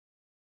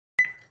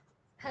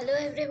Hello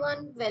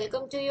everyone,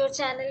 welcome to your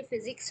channel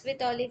Physics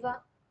with Oliva.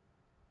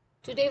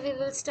 Today we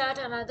will start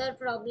another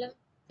problem.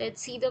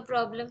 Let's see the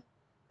problem.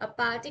 A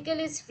particle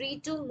is free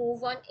to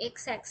move on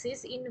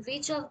x-axis. In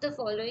which of the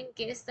following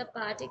case the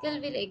particle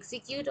will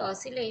execute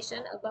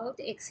oscillation about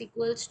x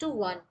equals to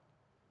 1?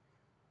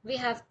 We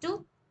have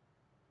to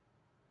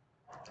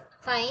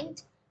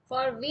find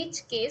for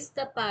which case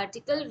the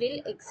particle will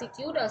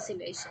execute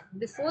oscillation.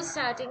 Before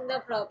starting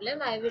the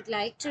problem, I would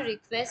like to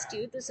request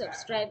you to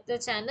subscribe the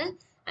channel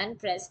and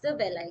press the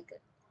bell icon.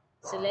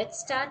 So let's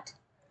start.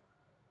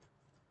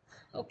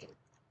 Okay.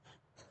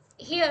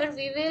 Here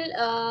we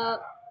will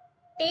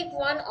take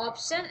one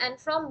option, and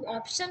from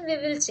option we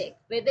will check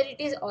whether it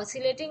is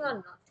oscillating or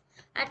not.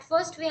 At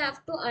first we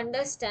have to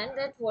understand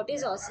that what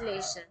is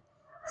oscillation.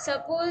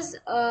 Suppose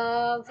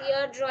we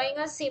are drawing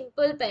a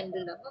simple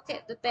pendulum.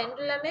 Okay, the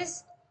pendulum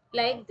is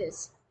like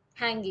this,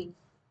 hanging,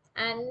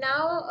 and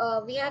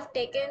now we have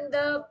taken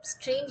the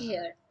string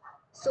here.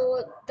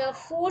 So the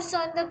force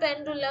on the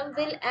pendulum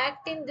will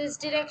act in this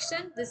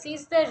direction. This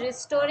is the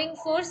restoring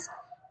force.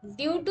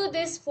 Due to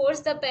this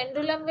force, the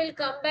pendulum will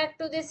come back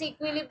to this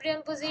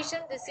equilibrium position.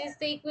 This is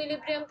the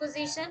equilibrium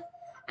position.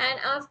 And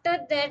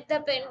after that,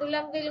 the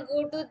pendulum will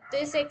go to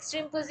this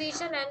extreme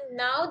position. And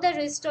now the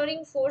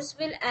restoring force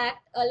will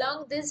act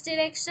along this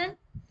direction.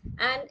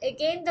 And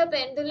again, the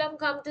pendulum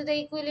come to the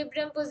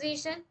equilibrium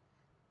position.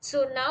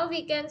 So now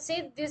we can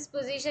say this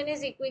position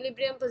is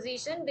equilibrium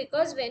position,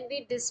 because when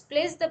we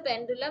displace the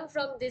pendulum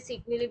from this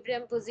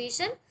equilibrium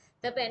position,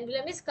 the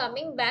pendulum is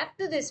coming back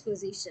to this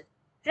position,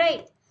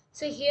 right?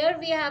 So here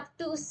we have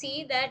to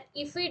see that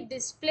if we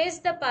displace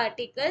the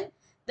particle,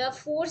 the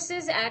force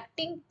is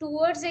acting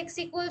towards x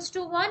equals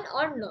to 1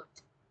 or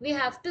not. We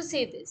have to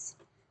say this.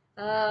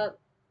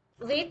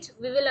 Wait,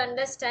 we will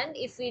understand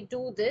if we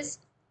do this.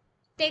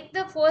 Take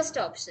the first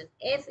option,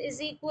 f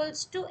is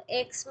equals to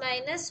x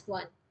minus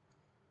 1.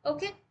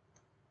 Okay,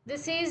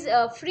 this is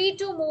free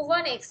to move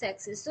on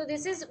x-axis. So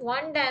this is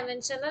one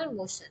dimensional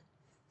motion.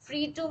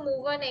 Free to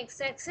move on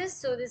x-axis.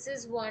 So this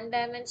is one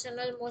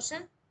dimensional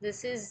motion.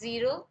 This is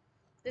 0.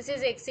 This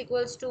is x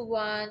equals to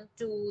 1,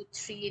 2,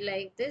 3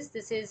 like this.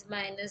 This is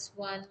minus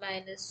 1,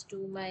 minus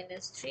 2,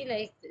 minus 3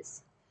 like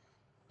this.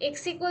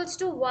 X equals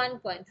to 1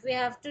 point. We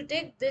have to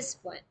take this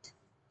point.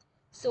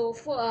 So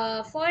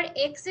for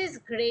x is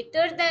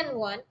greater than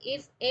 1,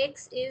 if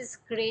x is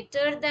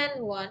greater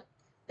than 1,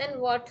 then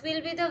what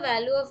will be the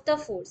value of the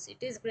force?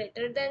 It is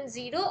greater than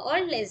 0 or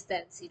less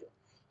than 0.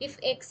 If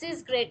x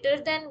is greater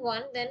than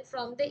 1, then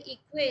from the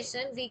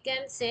equation we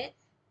can say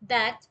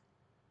that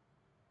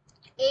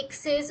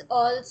x is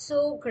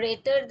also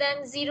greater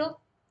than 0,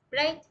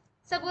 right?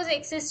 Suppose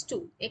x is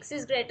 2, x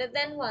is greater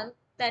than 1,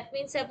 that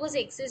means suppose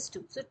x is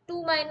 2. So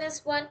 2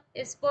 minus 1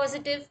 is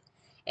positive.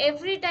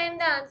 Every time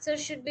the answer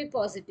should be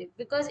positive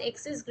because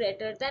x is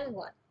greater than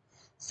 1.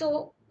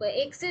 So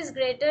x is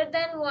greater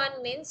than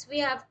 1 means we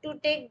have to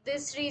take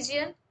this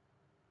region.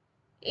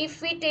 If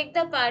we take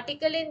the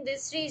particle in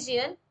this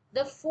region,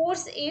 the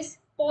force is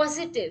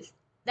positive.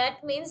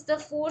 That means the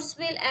force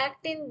will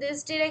act in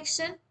this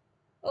direction.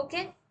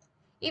 Okay.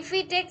 If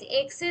we take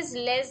x is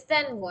less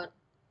than 1,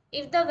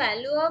 if the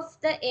value of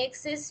the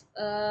x is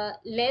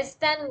less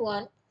than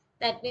 1,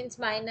 that means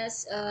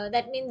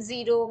that means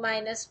 0,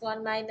 minus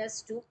 1,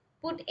 minus 2,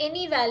 put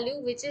any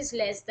value which is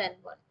less than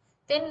 1.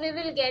 Then we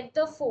will get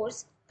the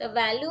force. The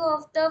value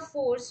of the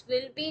force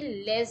will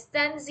be less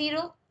than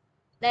 0.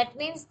 That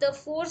means the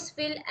force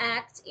will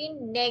act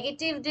in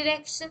negative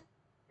direction,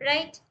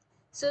 right?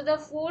 So the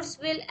force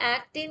will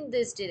act in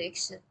this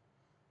direction.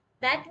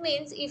 That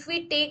means if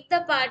we take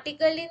the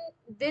particle in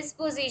this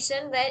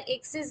position where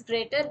x is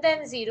greater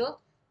than 0,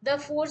 the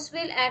force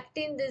will act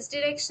in this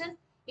direction.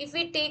 If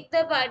we take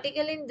the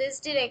particle in this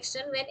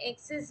direction when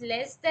x is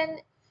less than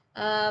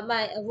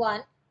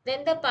 1,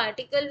 then the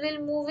particle will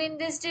move in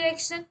this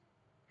direction,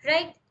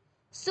 right?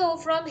 So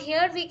from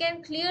here we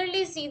can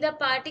clearly see the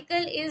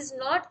particle is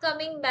not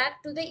coming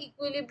back to the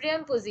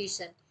equilibrium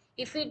position.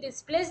 If we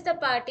displace the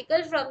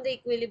particle from the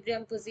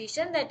equilibrium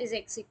position, that is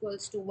x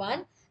equals to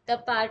 1, the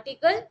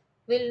particle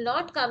will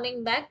not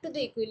coming back to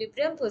the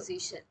equilibrium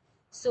position.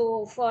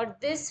 So for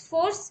this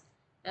force,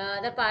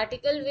 the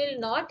particle will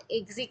not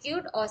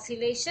execute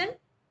oscillation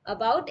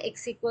about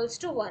x equals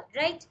to 1,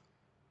 right?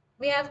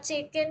 We have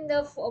checked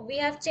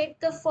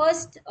the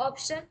first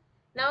option.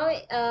 Now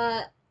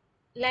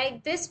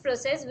like this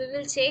process we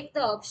will check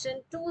the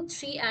option 2,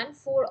 3 and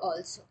 4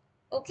 also.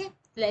 Okay,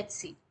 let's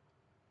see.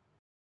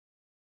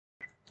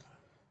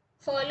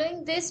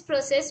 Following this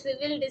process we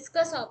will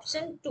discuss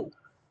option 2.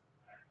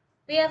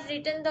 We have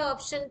written the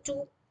option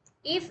 2.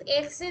 If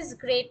x is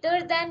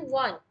greater than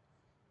 1,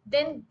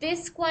 then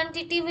this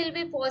quantity will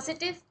be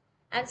positive,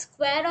 and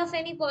square of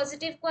any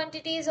positive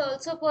quantity is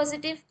also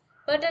positive,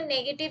 but a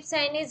negative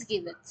sign is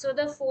given. So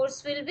the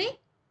force will be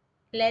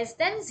less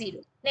than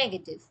 0,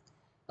 negative.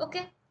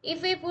 Okay,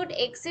 if we put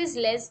x is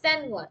less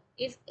than 1,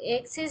 if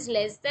x is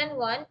less than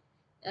 1,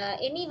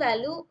 any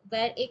value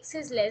where x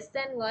is less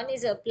than 1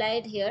 is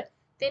applied here,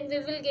 then we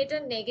will get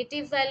a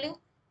negative value,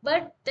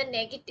 but the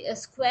negative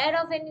square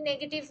of any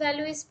negative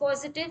value is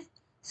positive.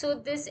 So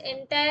this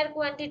entire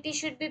quantity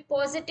should be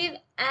positive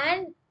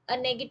and a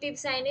negative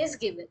sign is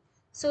given.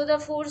 So the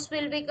force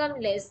will become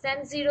less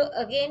than 0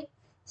 again.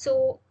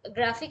 So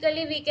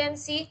graphically we can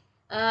see,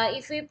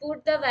 if we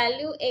put the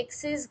value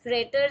x is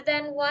greater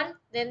than 1,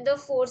 then the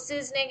force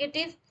is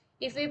negative.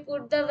 If we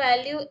put the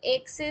value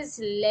x is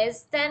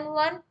less than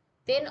 1,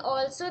 then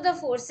also the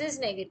force is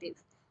negative.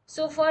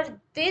 So for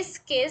this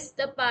case,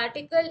 the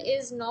particle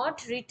is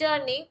not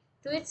returning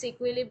to its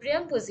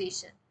equilibrium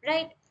position,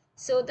 right?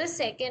 So the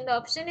second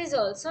option is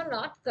also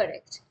not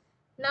correct.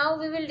 Now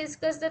we will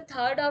discuss the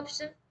third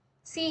option.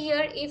 See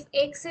here, if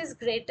x is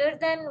greater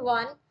than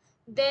 1,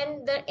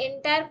 then the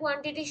entire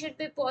quantity should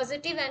be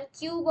positive and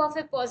cube of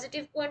a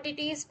positive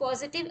quantity is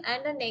positive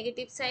and a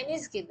negative sign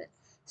is given.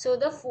 So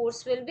the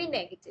force will be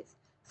negative.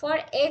 For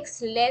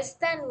x less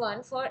than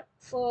 1,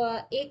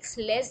 for x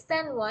less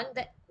than 1,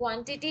 the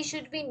quantity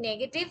should be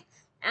negative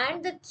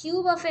and the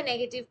cube of a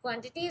negative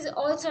quantity is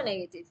also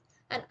negative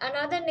and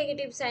another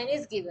negative sign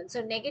is given.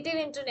 So negative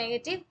into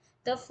negative,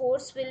 the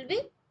force will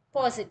be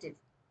positive,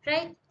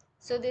 right?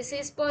 So this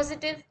is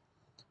positive.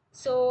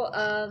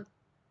 So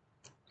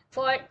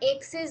for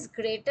x is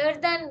greater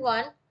than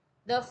 1,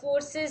 the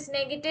force is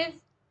negative,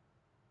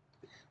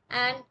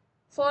 and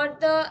for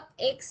the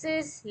x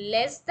is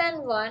less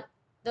than 1,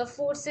 the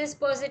force is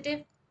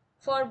positive.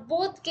 For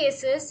both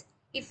cases,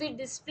 if we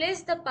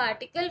displace the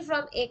particle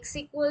from x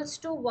equals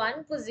to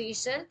 1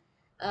 position,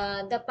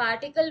 the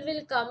particle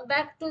will come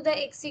back to the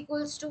x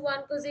equals to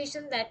 1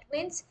 position. That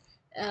means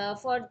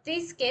for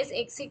this case,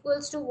 x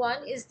equals to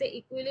 1 is the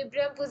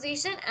equilibrium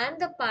position and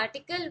the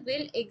particle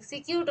will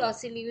execute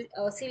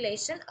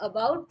oscillation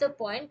about the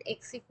point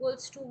x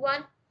equals to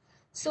 1.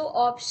 So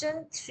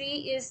option 3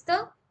 is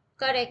the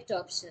correct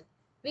option.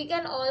 We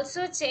can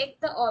also check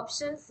the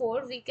option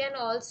 4.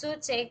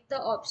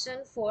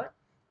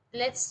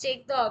 Let's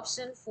take the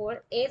option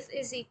 4. F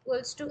is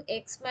equals to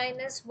x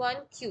minus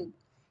 1 cube.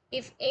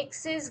 If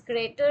x is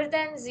greater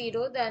than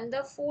 0, then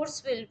the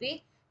force will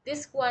be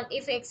this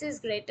if x is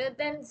greater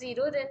than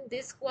 0, then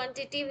this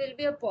quantity will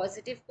be a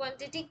positive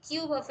quantity.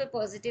 Cube of a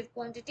positive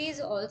quantity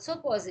is also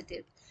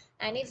positive.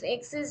 And if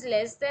x is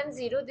less than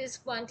 0, this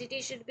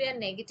quantity should be a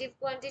negative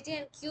quantity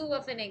and cube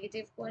of a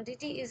negative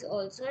quantity is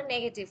also a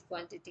negative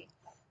quantity.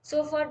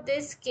 So for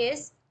this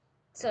case,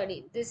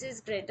 this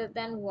is greater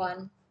than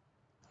 1.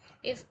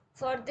 If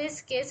for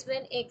this case,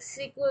 when x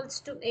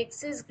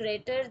is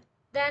greater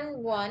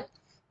than 1,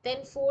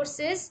 then force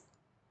is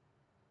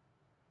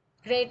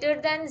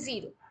greater than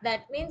 0.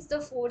 That means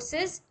the force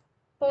is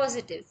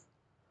positive.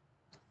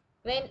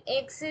 When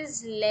x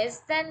is less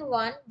than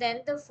 1,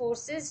 then the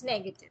force is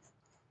negative.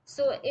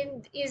 So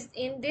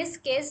in this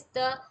case,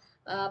 the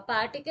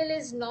particle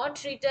is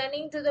not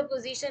returning to the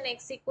position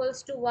x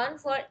equals to 1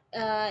 for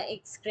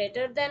x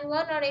greater than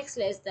 1 or x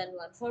less than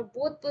 1. For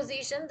both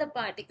positions, the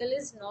particle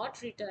is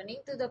not returning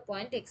to the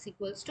point x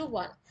equals to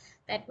 1.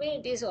 That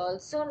means it is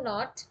also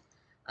not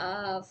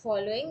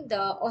following the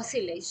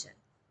oscillation.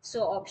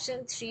 So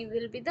option 3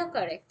 will be the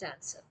correct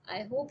answer.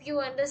 I hope you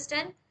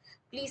understand.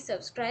 Please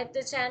subscribe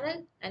the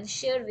channel and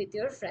share with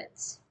your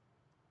friends.